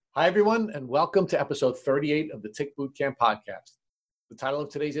Hi, everyone, and welcome to episode 38 of the Tick Bootcamp podcast. The title of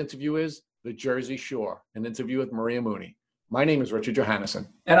today's interview is The Jersey Shore, an interview with Maria Mooney. My name is Richard Johannesson.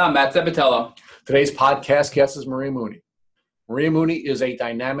 And I'm Matt Zepatello. Today's podcast guest is Maria Mooney. Maria Mooney is a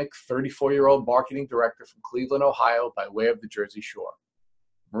dynamic 34-year-old marketing director from Cleveland, Ohio, by way of the Jersey Shore.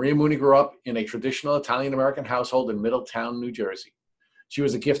 Maria Mooney grew up in a traditional Italian-American household in Middletown, New Jersey. She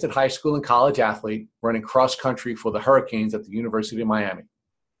was a gifted high school and college athlete, running cross-country for the Hurricanes at the University of Miami.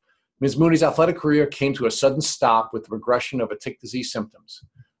 Ms. Mooney's athletic career came to a sudden stop with the progression of a tick disease symptoms.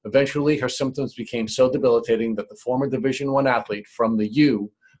 Eventually, her symptoms became so debilitating that the former Division I athlete from the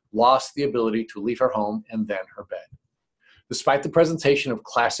U lost the ability to leave her home and then her bed. Despite the presentation of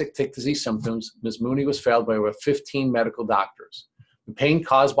classic tick disease symptoms, Ms. Mooney was failed by over 15 medical doctors. The pain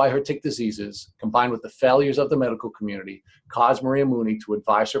caused by her tick diseases, combined with the failures of the medical community, caused Maria Mooney to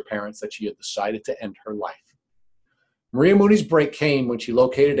advise her parents that she had decided to end her life. Maria Mooney's break came when she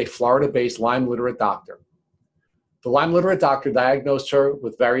located a Florida-based Lyme literate doctor. The Lyme literate doctor diagnosed her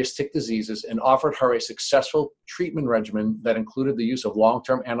with various tick diseases and offered her a successful treatment regimen that included the use of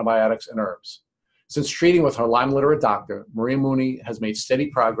long-term antibiotics and herbs. Since treating with her Lyme literate doctor, Maria Mooney has made steady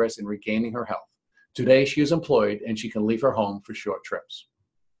progress in regaining her health. Today, she is employed and she can leave her home for short trips.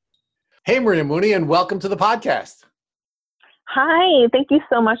 Hey, Maria Mooney, and welcome to the podcast. Hi, thank you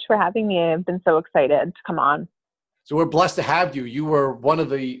so much for having me. I've been so excited to come on. So we're blessed to have you. You were one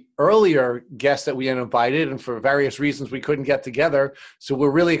of the earlier guests that we had invited, and for various reasons we couldn't get together. So we're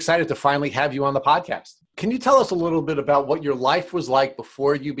really excited to finally have you on the podcast. Can you tell us a little bit about what your life was like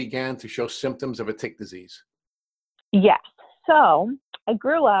before you began to show symptoms of a tick disease? Yes. So I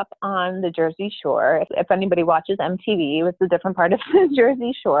grew up on the Jersey Shore. If anybody watches MTV, it's a different part of the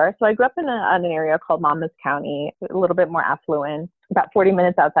Jersey Shore. So I grew up in an area called Monmouth County, a little bit more affluent, about 40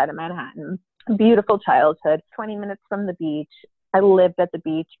 minutes outside of Manhattan. Beautiful childhood, 20 minutes from the beach. I lived at the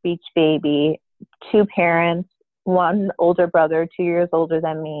beach baby, 2 parents, 1 older brother, 2 years older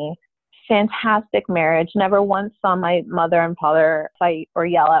than me. Fantastic marriage. Never once saw my mother and father fight or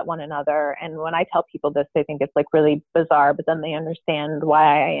yell at one another. And when I tell people this, they think it's like really bizarre, but then they understand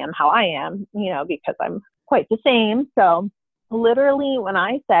why I am how I am, because I'm quite the same. So literally when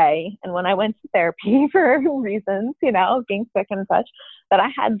I say, and when I went to therapy for reasons, being sick and such, that I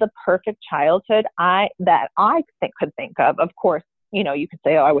had the perfect childhood that I could think of. Of course, you could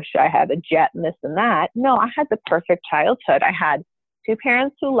say, oh, I wish I had a jet and this and that. No, I had the perfect childhood. I had 2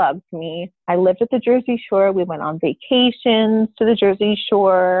 parents who loved me. I lived at the Jersey Shore. We went on vacations to the Jersey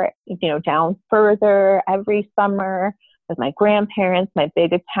Shore, down further every summer with my grandparents, my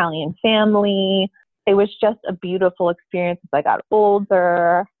big Italian family. It was just a beautiful experience as I got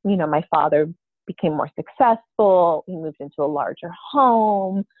older. My father became more successful. We moved into a larger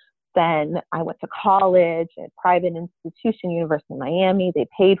home. Then I went to college at a private institution, University of Miami. They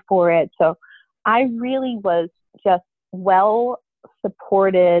paid for it. So I really was just well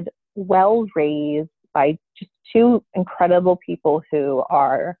supported, well raised by just 2 incredible people who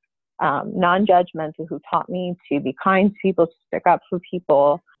are non-judgmental, who taught me to be kind to people, to stick up for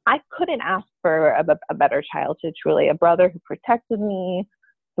people. I couldn't ask for a better childhood, truly. A brother who protected me,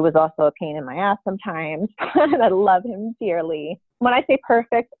 who was also a pain in my ass sometimes, and I love him dearly. When I say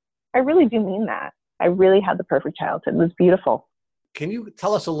perfect, I really do mean that. I really had the perfect childhood. It was beautiful. Can you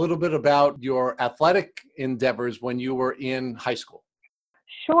tell us a little bit about your athletic endeavors when you were in high school?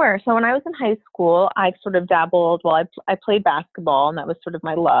 Sure. So when I was in high school, I sort of dabbled. Well, I played basketball, and that was sort of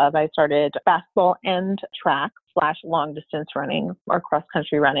my love. I started basketball and track / long distance running or cross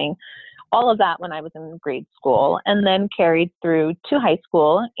country running, all of that when I was in grade school, and then carried through to high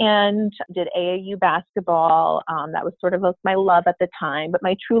school and did AAU basketball. That was sort of my love at the time, but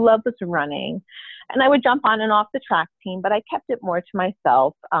my true love was running. And I would jump on and off the track team, but I kept it more to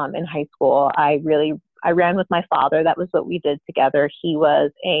myself. In high school, I ran with my father. That was what we did together. He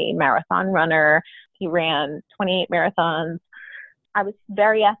was a marathon runner. He ran 28 marathons. I was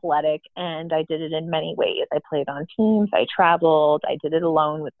very athletic, and I did it in many ways. I played on teams. I traveled. I did it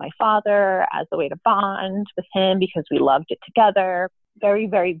alone with my father as a way to bond with him because we loved it together. Very,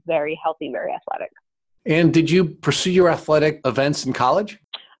 very, very healthy, very athletic. And did you pursue your athletic events in college?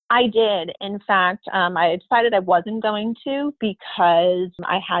 I did. In fact, I decided I wasn't going to because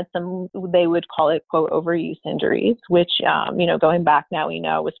I had some, they would call it, quote, overuse injuries, which, going back now, we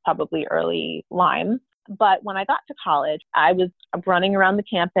know was probably early Lyme. But when I got to college, I was running around the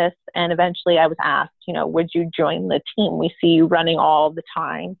campus, and eventually I was asked, would you join the team? We see you running all the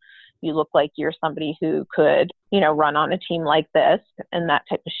time. You look like you're somebody who could, run on a team like this in that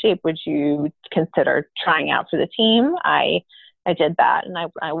type of shape. Would you consider trying out for the team? I I did that, and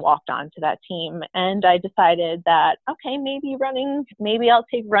I walked onto that team, and I decided that, okay, maybe I'll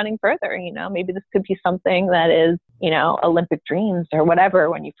take running further. Maybe this could be something that is, Olympic dreams or whatever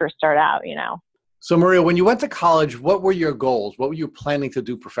when you first start out. So Maria, when you went to college, what were your goals? What were you planning to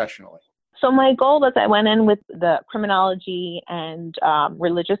do professionally? So my goal was I went in with the criminology and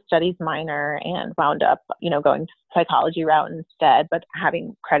religious studies minor and wound up, going to psychology route instead, but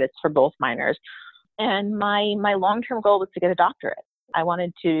having credits for both minors. And my long-term goal was to get a doctorate. I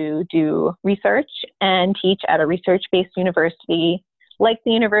wanted to do research and teach at a research-based university, like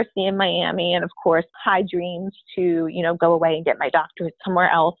the University in Miami, and of course, high dreams to, go away and get my doctorate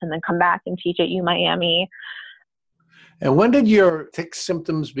somewhere else and then come back and teach at UMiami. And when did your tic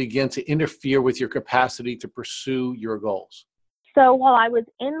symptoms begin to interfere with your capacity to pursue your goals? So while I was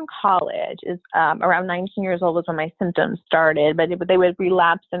in college, around 19 years old was when my symptoms started, but they would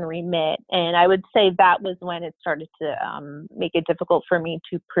relapse and remit. And I would say that was when it started to make it difficult for me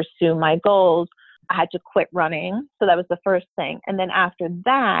to pursue my goals. I had to quit running. So that was the first thing. And then after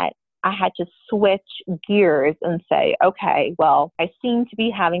that, I had to switch gears and say, okay, well, I seem to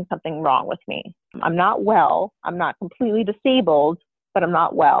be having something wrong with me. I'm not well. I'm not completely disabled, but I'm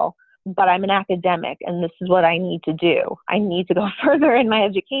not well. But I'm an academic, and this is what I need to do. I need to go further in my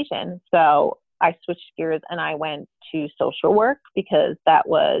education. So I switched gears and I went to social work because that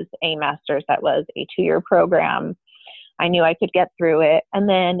was a master's, that was a 2-year program. I knew I could get through it. And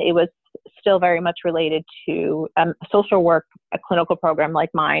then it was still very much related to social work. A clinical program like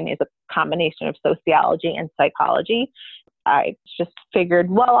mine is a combination of sociology and psychology. I just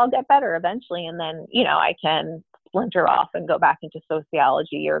figured, well, I'll get better eventually. And then, I can splinter off and go back into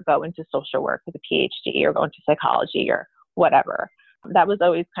sociology or go into social work with a PhD or go into psychology or whatever. That was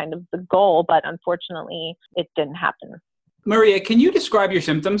always kind of the goal, but unfortunately, it didn't happen. Maria, can you describe your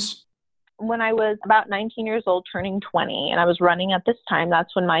symptoms? When I was about 19 years old, turning 20, and I was running at this time,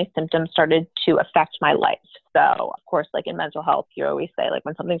 that's when my symptoms started to affect my life. So, of course, like in mental health, you always say, like,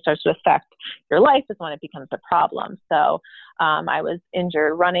 when something starts to affect your life is when it becomes a problem. So I was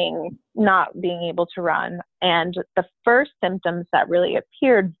injured running, not being able to run. And the first symptoms that really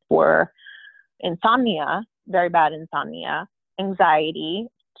appeared were insomnia, very bad insomnia, anxiety,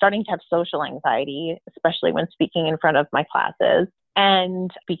 starting to have social anxiety, especially when speaking in front of my classes,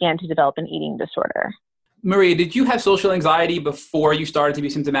 and began to develop an eating disorder. Maria, did you have social anxiety before you started to be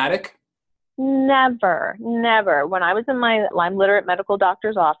symptomatic? Never. When I was in my Lyme literate medical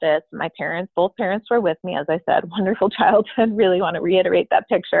doctor's office, both parents were with me, as I said, wonderful childhood, really want to reiterate that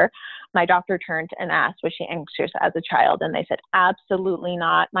picture. My doctor turned and asked, was she anxious as a child? And they said, absolutely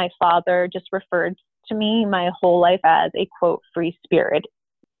not. My father just referred to me my whole life as a, quote, free spirit.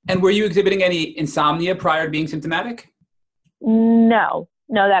 And were you exhibiting any insomnia prior to being symptomatic? No,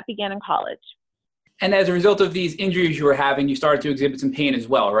 that began in college. And as a result of these injuries you were having, you started to exhibit some pain as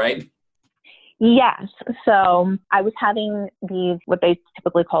well, right? Yes. So I was having these, what they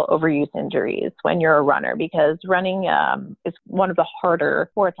typically call overuse injuries when you're a runner, because running is one of the harder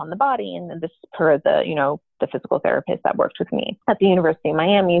sports on the body. And this per the physical therapist that worked with me at the University of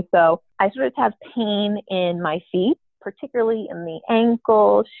Miami. So I started to have pain in my feet, particularly in the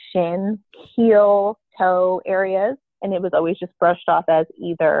ankle, shin, heel, toe areas. And it was always just brushed off as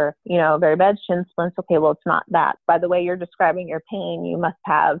either, very bad shin splints. Okay, well, it's not that. By the way you're describing your pain, you must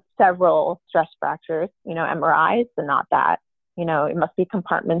have several stress fractures, MRIs, but not that. It must be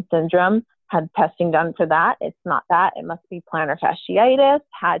compartment syndrome. Had testing done for that. It's not that. It must be plantar fasciitis.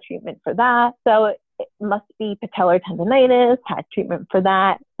 Had treatment for that. So it must be patellar tendonitis. Had treatment for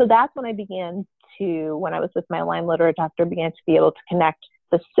that. So that's when I began to, when I was with my Lyme literate doctor, began to be able to connect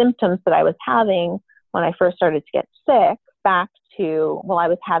the symptoms that I was having when I first started to get sick back to, I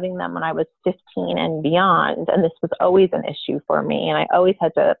was having them when I was 15 and beyond. And this was always an issue for me. And I always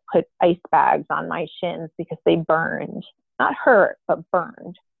had to put ice bags on my shins because they burned. Not hurt, but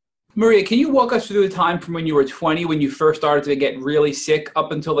burned. Maria, can you walk us through the time from when you were 20, when you first started to get really sick,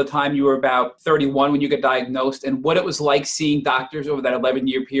 up until the time you were about 31 when you got diagnosed, and what it was like seeing doctors over that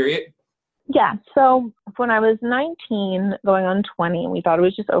 11-year period? Yeah. So when I was 19, going on 20, we thought it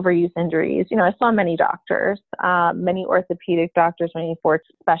was just overuse injuries. I saw many doctors, many orthopedic doctors, many sports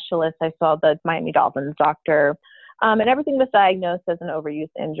specialists. I saw the Miami Dolphins doctor, and everything was diagnosed as an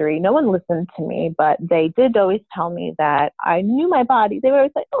overuse injury. No one listened to me, but they did always tell me that I knew my body. They were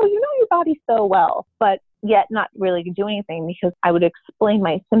always like, oh, you know your body so well, but yet not really do anything, because I would explain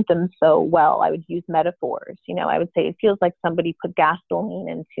my symptoms so well. I would use metaphors. I would say, it feels like somebody put gasoline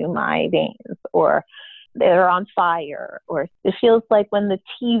into my veins, or, they're on fire, or it feels like when the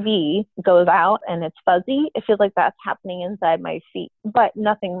TV goes out and it's fuzzy, it feels like that's happening inside my feet, but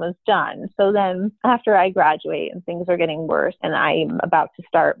nothing was done. So then after I graduate and things are getting worse and I'm about to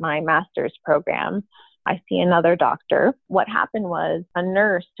start my master's program, I see another doctor. What happened was a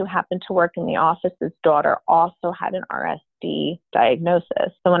nurse who happened to work in the office's daughter also had an RSD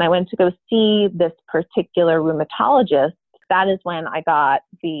diagnosis. So when I went to go see this particular rheumatologist, that is when I got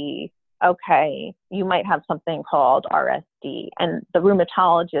okay, you might have something called RSD. And the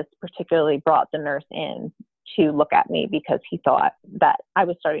rheumatologist particularly brought the nurse in to look at me because he thought that I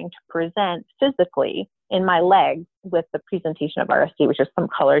was starting to present physically in my legs with the presentation of RSD, which is some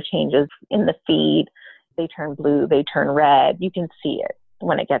color changes in the feet. They turn blue, they turn red. You can see it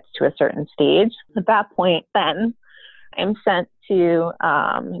when it gets to a certain stage. At that point, then I'm sent to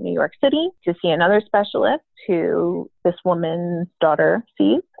New York City to see another specialist who this woman's daughter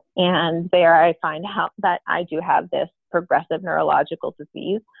sees. And there I find out that I do have this progressive neurological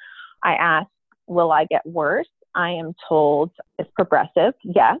disease. I ask, will I get worse? I am told it's progressive.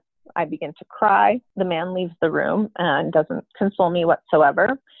 Yes. I begin to cry. The man leaves the room and doesn't console me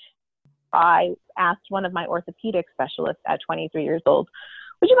whatsoever. I asked one of my orthopedic specialists at 23 years old,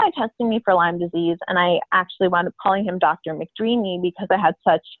 would you mind testing me for Lyme disease? And I actually wound up calling him Dr. McDreamy because I had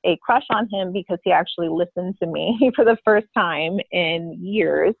such a crush on him because he actually listened to me for the first time in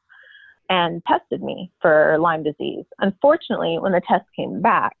years and tested me for Lyme disease. Unfortunately, when the test came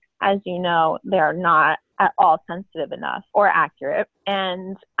back, as you know, they are not at all sensitive enough or accurate.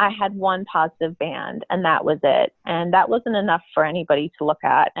 And I had one positive band, and that was it. And that wasn't enough for anybody to look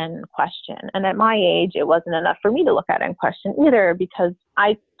at and question. And at my age, it wasn't enough for me to look at and question either, because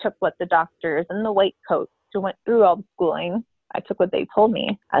I took what the doctors and the white coats who went through all the schooling, I took what they told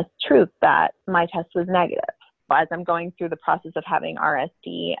me as truth, that my test was negative. As I'm going through the process of having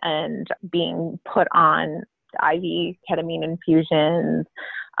RSD and being put on IV ketamine infusions,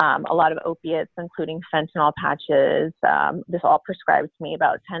 a lot of opiates, including fentanyl patches. This all prescribed to me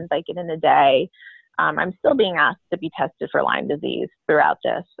about 10 Vicodin a day. I'm still being asked to be tested for Lyme disease throughout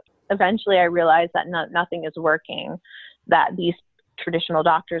this. Eventually, I realized that nothing is working that these traditional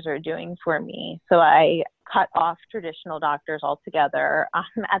doctors are doing for me. So I cut off traditional doctors altogether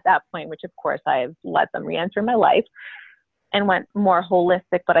at that point, which of course I've let them re-enter my life, and went more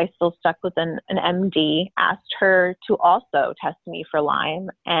holistic, but I still stuck with an MD, asked her to also test me for Lyme.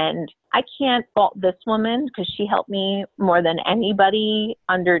 And I can't fault this woman because she helped me more than anybody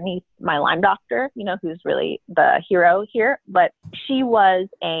underneath my Lyme doctor, who's really the hero here. But she was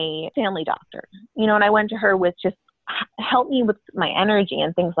a family doctor, and I went to her with just help me with my energy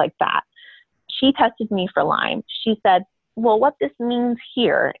and things like that. She tested me for Lyme. She said, well, what this means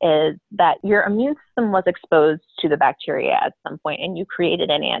here is that your immune system was exposed to the bacteria at some point and you created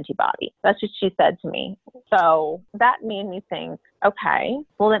an antibody. That's what she said to me. So that made me think, okay,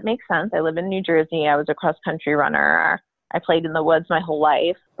 well, that makes sense. I live in New Jersey. I was a cross-country runner. I played in the woods my whole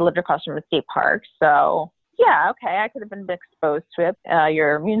life. I lived across from a skate park. So yeah, okay, I could have been exposed to it.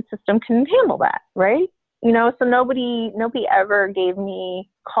 Your immune system can handle that, right? So nobody ever gave me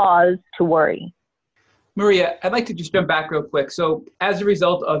cause to worry. Maria, I'd like to just jump back real quick. So as a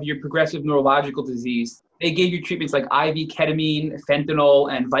result of your progressive neurological disease, they gave you treatments like IV ketamine, fentanyl,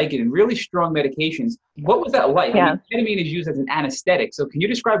 and Vicodin, really strong medications. What was that like? Yeah. Ketamine is used as an anesthetic. So can you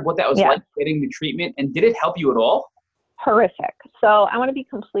describe what that was like getting the treatment, and did it help you at all? Horrific. So I want to be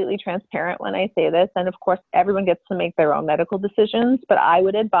completely transparent when I say this. And of course, everyone gets to make their own medical decisions, but I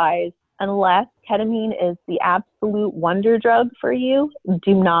would advise, unless ketamine is the absolute wonder drug for you,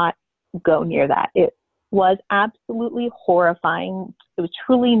 do not go near that. It was absolutely horrifying. It was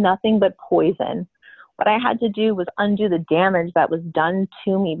truly nothing but poison. What I had to do was undo the damage that was done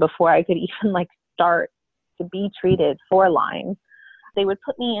to me before I could even start to be treated for Lyme. They would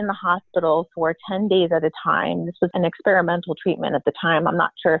put me in the hospital for 10 days at a time. This was an experimental treatment at the time. I'm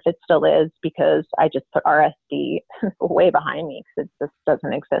not sure if it still is, because I just put RSD way behind me because it just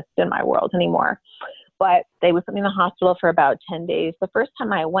doesn't exist in my world anymore. But they would put me in the hospital for about 10 days. The first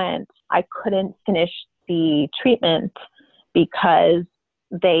time I went, I couldn't finish the treatment because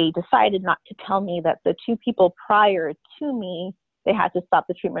they decided not to tell me that the two people prior to me, they had to stop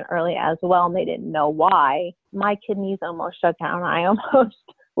the treatment early as well, and they didn't know why. My kidneys almost shut down. I almost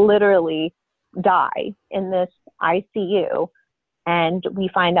literally die in this ICU. And we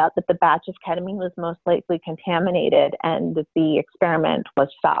find out that the batch of ketamine was most likely contaminated, and that the experiment was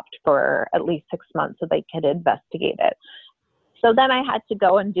stopped for at least 6 months so they could investigate it. So then I had to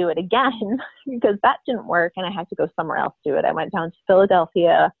go and do it again because that didn't work, and I had to go somewhere else to do it. I went down to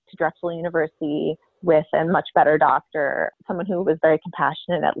Philadelphia to Drexel University with a much better doctor, someone who was very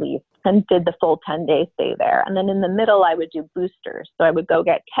compassionate at least, and did the full 10-day stay there. And then in the middle, I would do boosters. So I would go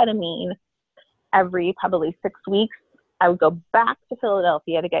get ketamine every probably 6 weeks. I would go back to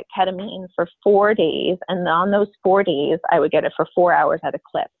Philadelphia to get ketamine for 4 days. And on those 4 days, I would get it for 4 hours at a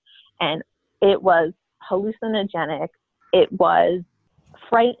clip. And it was hallucinogenic. It was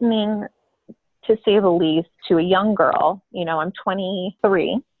frightening, to say the least, to a young girl. You know, I'm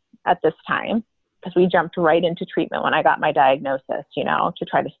 23 at this time, because we jumped right into treatment when I got my diagnosis, you know, to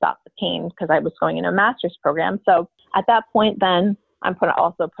try to stop the pain, because I was going in a master's program. So at that point, then I'm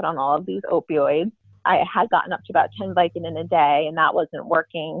also put on all of these opioids. I had gotten up to about 10 Vicodin a day, and that wasn't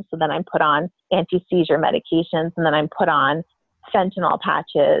working. So then I'm put on anti-seizure medications, and then I'm put on fentanyl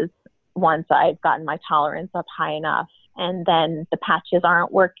patches once I've gotten my tolerance up high enough. And then the patches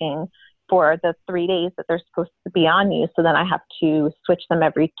aren't working for the 3 days that they're supposed to be on you. So then I have to switch them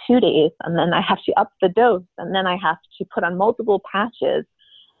every 2 days, and then I have to up the dose, and then I have to put on multiple patches.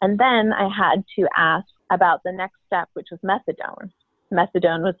 And then I had to ask about the next step, which was methadone.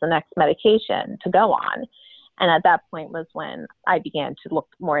 Methadone was the next medication to go on. And at that point was when I began to look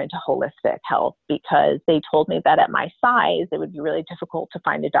more into holistic health, because they told me that at my size, it would be really difficult to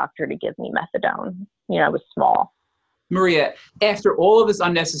find a doctor to give me methadone. You know, I was small. Maria, after all of this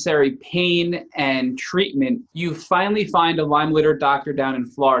unnecessary pain and treatment, you finally find a Lyme-literate doctor down in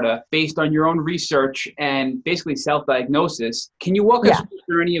Florida based on your own research and basically self-diagnosis. Can you walk us through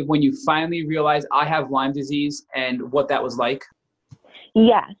the journey of when you finally realized I have Lyme disease and what that was like?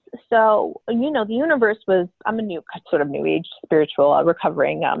 Yes. So, you know, the universe was, I'm a new age spiritual,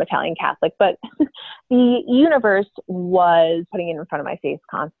 recovering Italian Catholic, but the universe was putting it in front of my face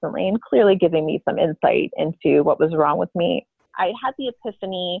constantly and clearly giving me some insight into what was wrong with me. I had the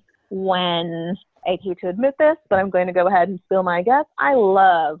epiphany when, I hate to admit this, but I'm going to go ahead and spill my guts. I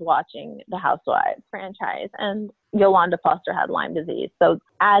love watching the Housewives franchise, and Yolanda Foster had Lyme disease. So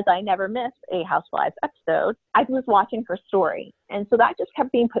as I never missed a Housewives episode, I was watching her story. And so that just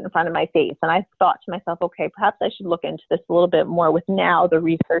kept being put in front of my face. And I thought to myself, okay, perhaps I should look into this a little bit more with now the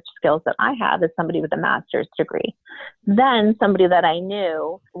research skills that I have as somebody with a master's degree. Then somebody that I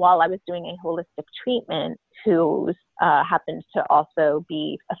knew while I was doing a holistic treatment, who happened to also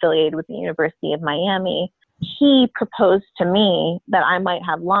be affiliated with the University of Miami, he proposed to me that I might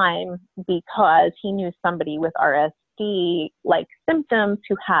have Lyme because he knew somebody with RSD-like symptoms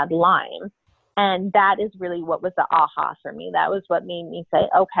who had Lyme. And that is really what was the aha for me. That was what made me say,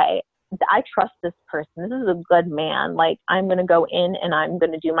 okay, I trust this person. This is a good man. Like, I'm going to go in and I'm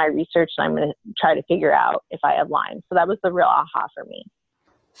going to do my research and I'm going to try to figure out if I have Lyme. So that was the real aha for me.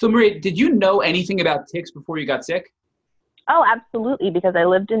 So Maria, did you know anything about ticks before you got sick? Oh, absolutely, because I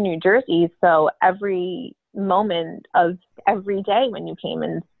lived in New Jersey. So every moment of every day when you came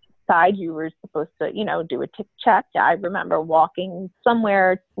inside, you were supposed to, you know, do a tick check. I remember walking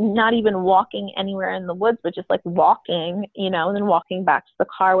somewhere, not even walking anywhere in the woods, but just like walking, you know, and then walking back to the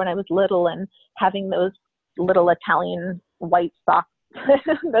car when I was little and having those little Italian white socks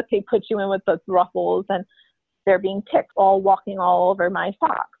that they put you in with those ruffles, and there being ticks all walking all over my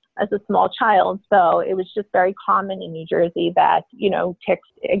socks as a small child. So it was just very common in New Jersey that, you know, ticks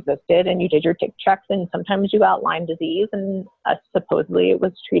existed and you did your tick checks, and sometimes you got Lyme disease, and supposedly it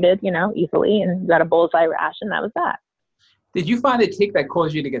was treated, you know, easily, and you got a bullseye rash, and that was that. Did you find a tick that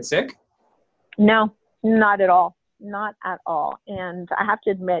caused you to get sick? No, not at all. Not at all. And I have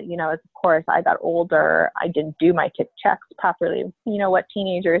to admit, you know, as of course I got older, I didn't do my tick checks properly. You know what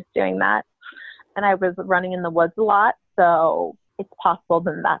teenager is doing that? And I was running in the woods a lot. So it's possible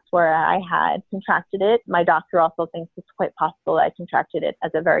then that's where I had contracted it. My doctor also thinks it's quite possible that I contracted it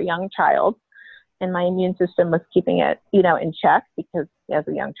as a very young child, and my immune system was keeping it, you know, in check, because as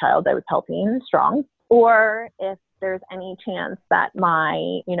a young child I was healthy and strong. Or if there's any chance that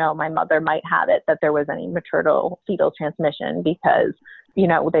my mother might have it, that there was any maternal fetal transmission, because, you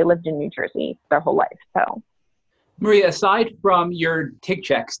know, they lived in New Jersey their whole life. So. Maria, aside from your tick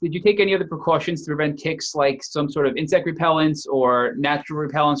checks, did you take any other precautions to prevent ticks, like some sort of insect repellents or natural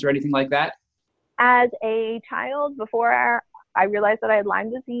repellents or anything like that? As a child, before I realized that I had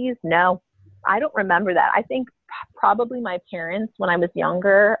Lyme disease, no, I don't remember that. I think probably my parents, when I was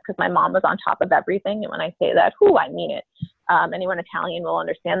younger, because my mom was on top of everything. And when I say that, I mean it. Anyone Italian will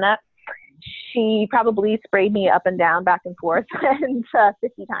understand that. She probably sprayed me up and down, back and forth, and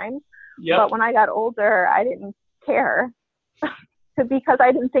 50 times. Yep. But when I got older, I didn't care because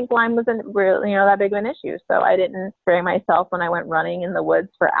I didn't think Lyme was really, that big of an issue. So I didn't spray myself when I went running in the woods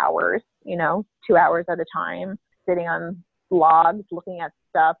for hours, 2 hours at a time, sitting on logs, looking at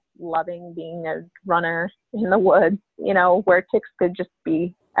stuff, loving being a runner in the woods, where ticks could just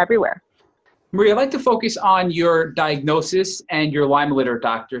be everywhere. Maria, I'd like to focus on your diagnosis and your Lyme litter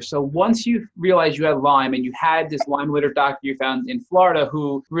doctor. So once you realized you had Lyme and you had this Lyme litter doctor you found in Florida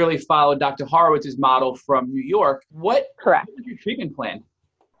who really followed Dr. Horowitz's model from New York, what was your treatment plan?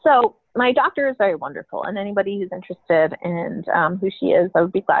 So my doctor is very wonderful, and anybody who's interested in who she is, I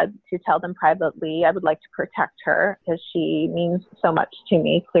would be glad to tell them privately. I would like to protect her because she means so much to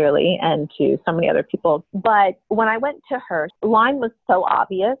me, clearly, and to so many other people. But when I went to her, Lyme was so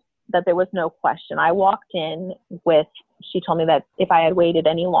obvious that there was no question. I walked in with, she told me that if I had waited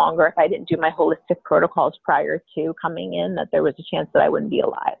any longer, if I didn't do my holistic protocols prior to coming in, that there was a chance that I wouldn't be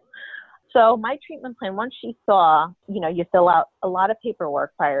alive. So my treatment plan, once she saw, you fill out a lot of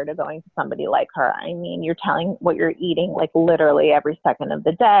paperwork prior to going to somebody like her. I mean, you're telling what you're eating, like literally every second of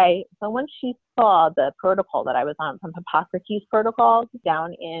the day. So once she saw the protocol that I was on from Hippocrates protocols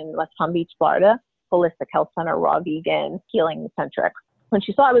down in West Palm Beach, Florida, Holistic Health Center, raw vegan, healing centric. When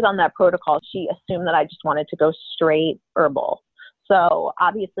she saw I was on that protocol, she assumed that I just wanted to go straight herbal. So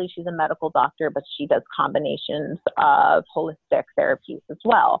obviously she's a medical doctor, but she does combinations of holistic therapies as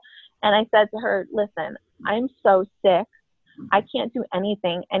well. And I said to her, listen, I'm so sick. I can't do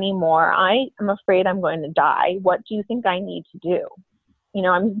anything anymore. I am afraid I'm going to die. What do you think I need to do?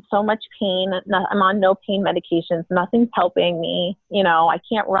 I'm in so much pain. I'm on no pain medications. Nothing's helping me. I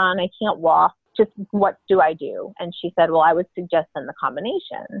can't run. I can't walk. Just what do I do? And she said, well, I would suggest in the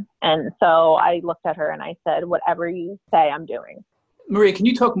combination. And so I looked at her and I said, whatever you say, I'm doing. Maria, can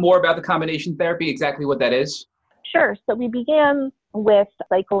you talk more about the combination therapy, exactly what that is? Sure. So we began with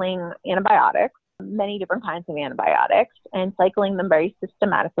cycling antibiotics, many different kinds of antibiotics, and cycling them very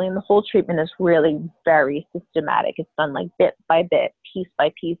systematically. And the whole treatment is really very systematic. It's done like bit by bit, piece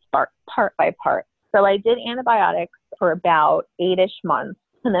by piece, part by part. So I did antibiotics for about 8-ish months.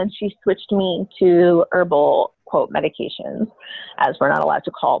 And then she switched me to herbal, quote, medications, as we're not allowed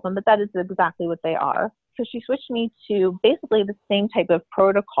to call them, but that is exactly what they are. So she switched me to basically the same type of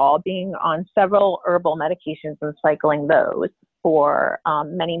protocol, being on several herbal medications and cycling those for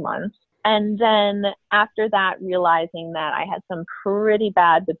many months. And then after that, realizing that I had some pretty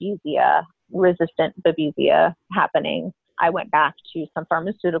bad Babesia, resistant Babesia happening, I went back to some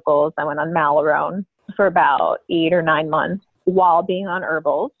pharmaceuticals. I went on Malarone for about 8 or 9 months while being on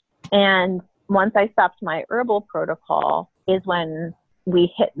herbals. And once I stopped my herbal protocol is when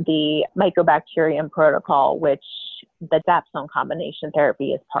we hit the Mycobacterium protocol, which the Dapsone combination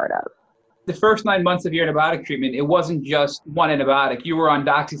therapy is part of. The first 9 months of your antibiotic treatment, it wasn't just one antibiotic. You were on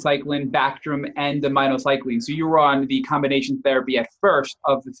doxycycline, Bactrim, and the minocycline. So you were on the combination therapy at first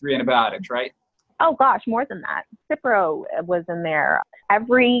of the 3 antibiotics, right? Oh gosh, more than that. Cipro was in there.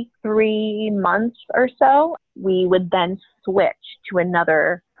 Every 3 months or so, we would then switch to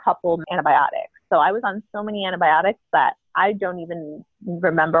another couple antibiotics. So I was on so many antibiotics that I don't even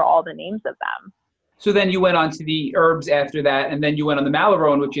remember all the names of them. So then you went on to the herbs after that, and then you went on the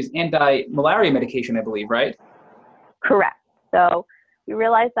Malarone, which is anti-malaria medication, I believe, right? Correct. So we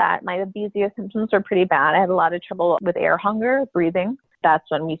realized that my Babesia symptoms were pretty bad. I had a lot of trouble with air hunger, breathing. That's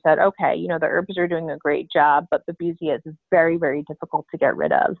when we said, okay, the herbs are doing a great job, but Babesia is very, very difficult to get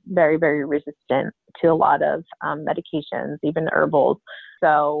rid of, very, very resistant to a lot of medications, even herbals.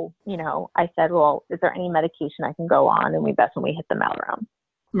 So, I said, well, is there any medication I can go on? And that's when we hit the Malarone.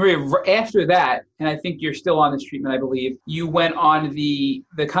 Maria, after that, and I think you're still on this treatment, I believe, you went on the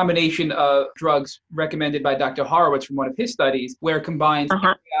combination of drugs recommended by Dr. Horowitz from one of his studies, where it combines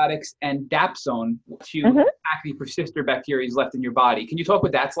antibiotics and Dapsone to attack the persister bacteria left in your body. Can you talk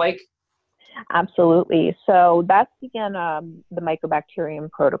what that's like? Absolutely. So that began the Mycobacterium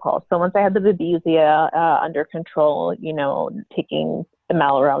protocol. So once I had the Babesia under control, taking the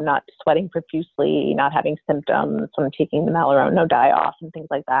Malarone, not sweating profusely, not having symptoms from taking the Malarone, no die-off and things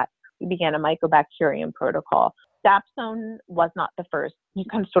like that, we began a Mycobacterium protocol. Dapsone was not the first. You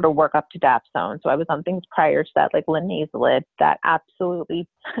can sort of work up to Dapsone. So I was on things prior to that, like linezolid, that absolutely,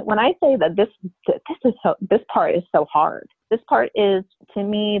 when I say that this part is so hard. This part is, to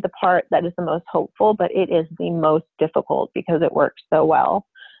me, the part that is the most hopeful, but it is the most difficult because it works so well.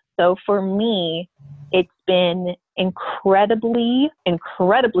 So for me, it's been incredibly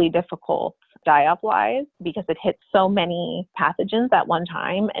difficult die-off-wise because it hits so many pathogens at one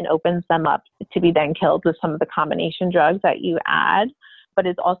time and opens them up to be then killed with some of the combination drugs that you add, but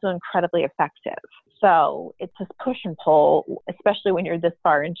it's also incredibly effective. So it's this push and pull, especially when you're this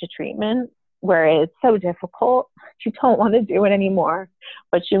far into treatment, where it's so difficult, you don't want to do it anymore,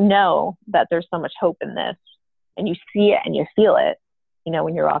 but you know that there's so much hope in this, and you see it and you feel it.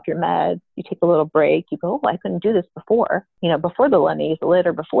 When you're off your meds, you take a little break, you go, oh, I couldn't do this before, before the linezolid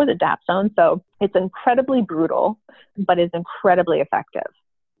or before the Dapsone. So it's incredibly brutal, but it's incredibly effective.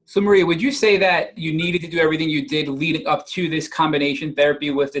 So Maria, would you say that you needed to do everything you did leading up to this combination therapy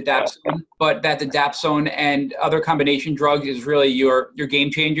with the dapsone, but that the dapsone and other combination drugs is really your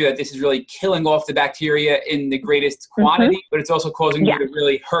game changer, that this is really killing off the bacteria in the greatest quantity, but it's also causing you to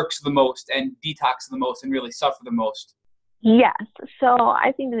really herx the most and detox the most and really suffer the most? Yes. So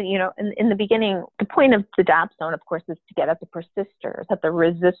I think that, in the beginning, the point of the dapsone, of course, is to get at the persisters, at the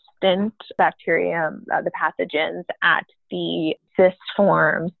resistant bacteria, the pathogens, at the cyst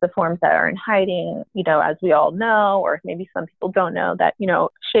forms, the forms that are in hiding, as we all know, or maybe some people don't know that,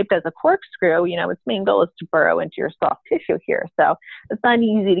 shaped as a corkscrew, its main goal is to burrow into your soft tissue here. So it's not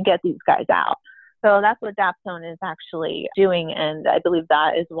easy to get these guys out. So that's what dapsone is actually doing. And I believe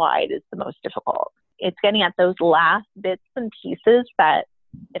that is why it is the most difficult. It's getting at those last bits and pieces that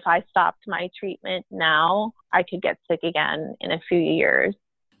if I stopped my treatment now, I could get sick again in a few years.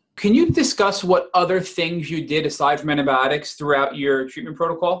 Can you discuss what other things you did aside from antibiotics throughout your treatment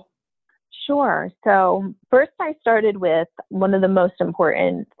protocol? Sure. So first I started with one of the most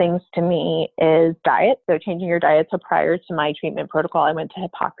important things to me is diet. So changing your diet. So prior to my treatment protocol, I went to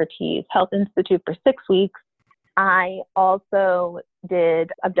Hippocrates Health Institute for 6 weeks. I also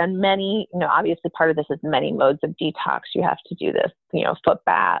I've done many, obviously part of this is many modes of detox. You have to do this, foot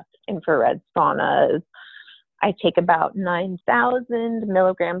baths, infrared saunas. I take about 9,000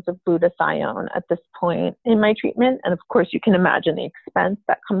 milligrams of glutathione at this point in my treatment. And of course, you can imagine the expense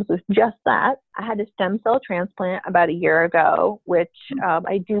that comes with just that. I had a stem cell transplant about a year ago, which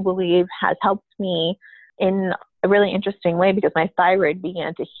I do believe has helped me in a really interesting way because my thyroid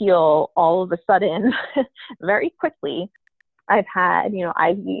began to heal all of a sudden very quickly. I've had,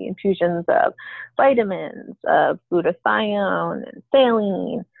 IV infusions of vitamins, of glutathione and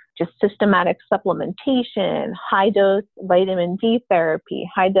saline, just systematic supplementation, high-dose vitamin D therapy,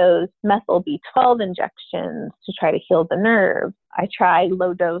 high-dose methyl B12 injections to try to heal the nerve. I tried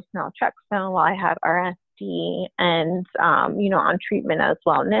low-dose naltrexone while I had RSD and, on treatment as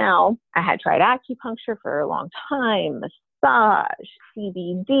well now. I had tried acupuncture for a long time, massage,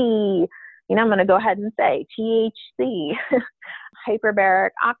 CBD, I'm going to go ahead and say THC,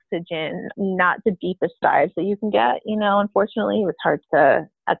 hyperbaric oxygen, not the deepest dives that you can get. Unfortunately, it was hard to,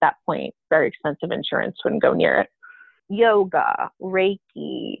 at that point, very expensive insurance wouldn't go near it. Yoga,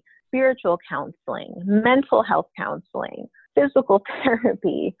 Reiki, spiritual counseling, mental health counseling, physical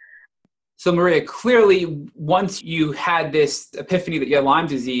therapy. So Maria, clearly, once you had this epiphany that you had Lyme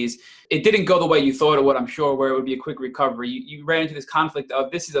disease, it didn't go the way you thought it would, I'm sure, where it would be a quick recovery. You ran into this conflict of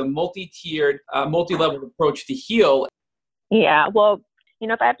this is a multi-tiered, multi-level approach to heal. Yeah, well,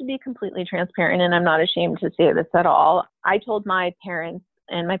 if I have to be completely transparent, and I'm not ashamed to say this at all, I told my parents,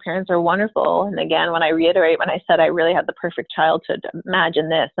 and my parents are wonderful. And again, when I said I really had the perfect childhood,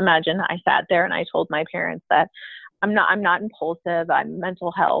 imagine I sat there and I told my parents that I'm not impulsive. I'm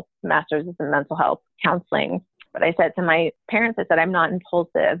mental health, master's in mental health counseling. But I said to my parents, I'm not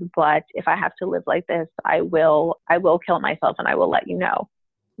impulsive, but if I have to live like this, I will kill myself and I will let you know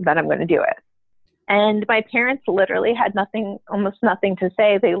that I'm going to do it. And my parents literally had almost nothing to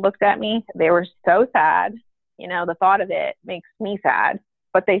say. They looked at me. They were so sad. The thought of it makes me sad.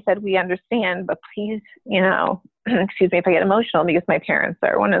 But they said, we understand, but please, excuse me if I get emotional because my parents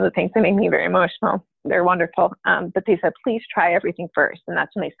are one of the things that make me very emotional. They're wonderful. But they said, please try everything first. And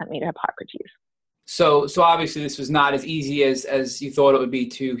that's when they sent me to Hippocrates. So obviously this was not as easy as you thought it would be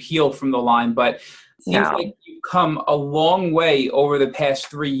to heal from the Lyme, but it seems like you've come a long way over the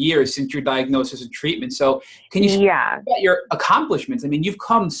past 3 years since your diagnosis and treatment. So can you speak about your accomplishments? I mean, you've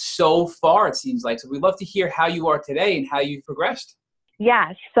come so far, it seems like. So we'd love to hear how you are today and how you've progressed.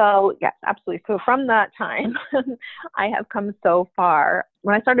 Yes. So yes, absolutely. So from that time, I have come so far.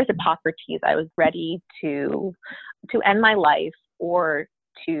 When I started Hippocrates, I was ready to end my life or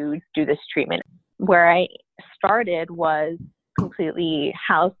to do this treatment. Where I started was completely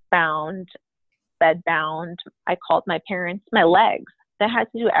housebound, bedbound. I called my parents my legs. They had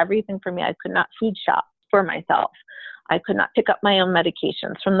to do everything for me. I could not food shop for myself. I could not pick up my own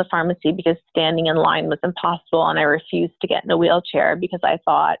medications from the pharmacy because standing in line was impossible, and I refused to get in a wheelchair because I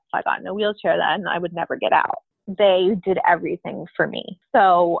thought if I got in a wheelchair then I would never get out. They did everything for me.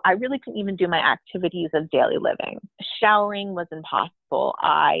 So I really couldn't even do my activities of daily living. Showering was impossible.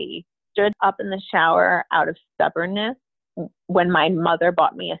 I stood up in the shower out of stubbornness when my mother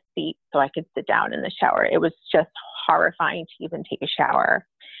bought me a seat so I could sit down in the shower. It was just horrifying to even take a shower.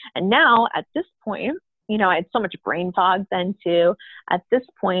 And now at this point, I had so much brain fog then too. At this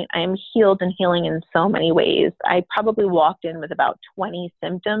point, I am healed and healing in so many ways. I probably walked in with about 20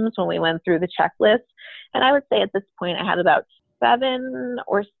 symptoms when we went through the checklist. And I would say at this point, I had about 7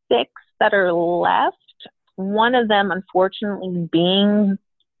 or 6 that are left. One of them, unfortunately, being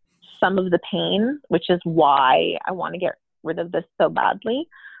some of the pain, which is why I want to get rid of this so badly.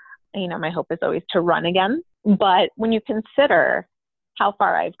 You know, my hope is always to run again. But when you consider how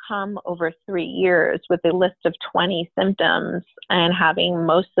far I've come over 3 years with a list of 20 symptoms and having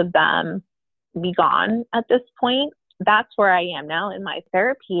most of them be gone at this point, that's where I am now in my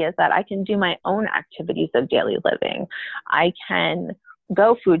therapy, is that I can do my own activities of daily living. I can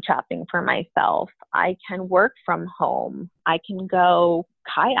go food shopping for myself. I can work from home. I can go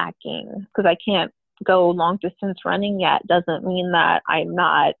kayaking, because I can't go long distance running yet. Doesn't mean that I'm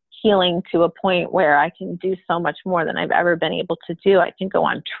not healing to a point where I can do so much more than I've ever been able to do. I can go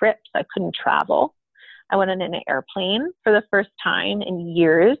on trips. I couldn't travel. I went in an airplane for the first time in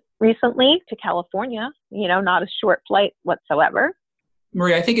years recently to California, you know, not a short flight whatsoever.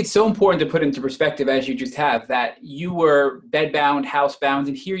 Maria, I think it's so important to put into perspective, as you just have, that you were bedbound, housebound,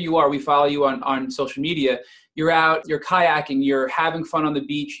 and here you are. We follow you on social media. You're out, you're kayaking, you're having fun on the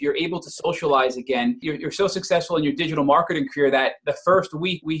beach, you're able to socialize again. You're so successful in your digital marketing career that the first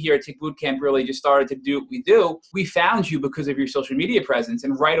week we here at Tick Bootcamp really just started to do what we do. We found you because of your social media presence,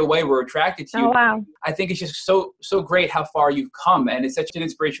 and right away we're attracted to you. Oh, wow. I think it's just so great how far you've come, and it's such an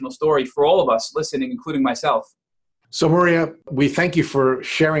inspirational story for all of us listening, including myself. So Maria, we thank you for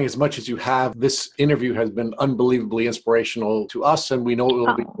sharing as much as you have. This interview has been unbelievably inspirational to us, and we know it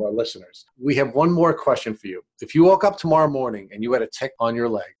will be to our listeners. We have one more question for you. If you woke up tomorrow morning and you had a tick on your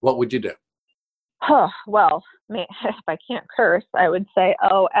leg, what would you do? Well, if I can't curse, I would say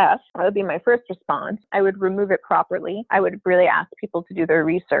OF. That would be my first response. I would remove it properly. I would really ask people to do their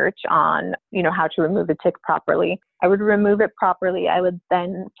research on, you know, how to remove a tick properly. I would remove it properly. I would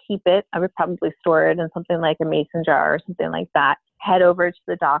then keep it. I would probably store it in something like a mason jar or something like that. Head over to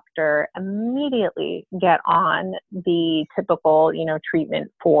the doctor, immediately get on the typical, you know,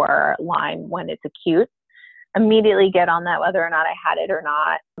 treatment for Lyme when it's acute. Immediately get on that, whether or not I had it or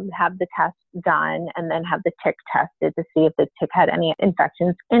not, have the test done, and then have the tick tested to see if the tick had any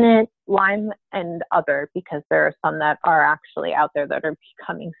infections in it, Lyme and other, because there are some that are actually out there that are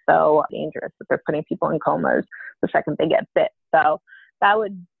becoming so dangerous that they're putting people in comas the second they get bit. So that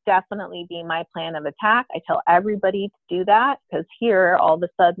would definitely be my plan of attack. I tell everybody to do that, because here, all of a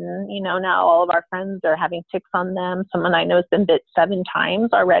sudden, you know, now all of our friends are having ticks on them. Someone I know has been bit 7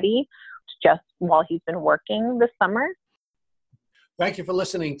 times already, just while he's been working this summer. Thank you for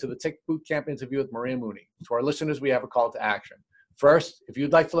listening to the Tick Bootcamp interview with Maria Mooney. To our listeners, we have a call to action. First, if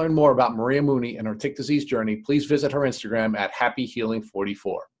you'd like to learn more about Maria Mooney and her tick disease journey, please visit her Instagram at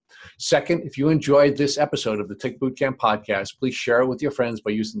happyhealing44. Second, if you enjoyed this episode of the Tick Bootcamp podcast, please share it with your friends by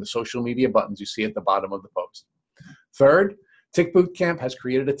using the social media buttons you see at the bottom of the post. Third, Tick Bootcamp has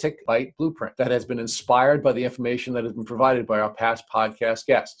created a Tick Bite blueprint that has been inspired by the information that has been provided by our past podcast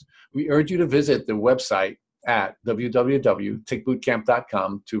guests. We urge you to visit the website at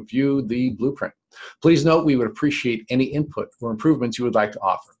www.tickbootcamp.com to view the blueprint. Please note we would appreciate any input or improvements you would like to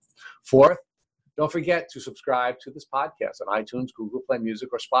offer. Fourth, don't forget to subscribe to this podcast on iTunes, Google Play Music,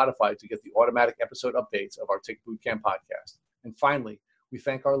 or Spotify to get the automatic episode updates of our Tick Bootcamp podcast. And finally, we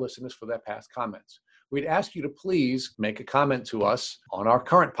thank our listeners for their past comments. We'd ask you to please make a comment to us on our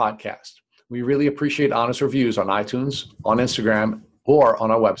current podcast. We really appreciate honest reviews on iTunes, on Instagram, or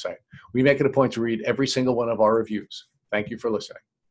on our website. We make it a point to read every single one of our reviews. Thank you for listening.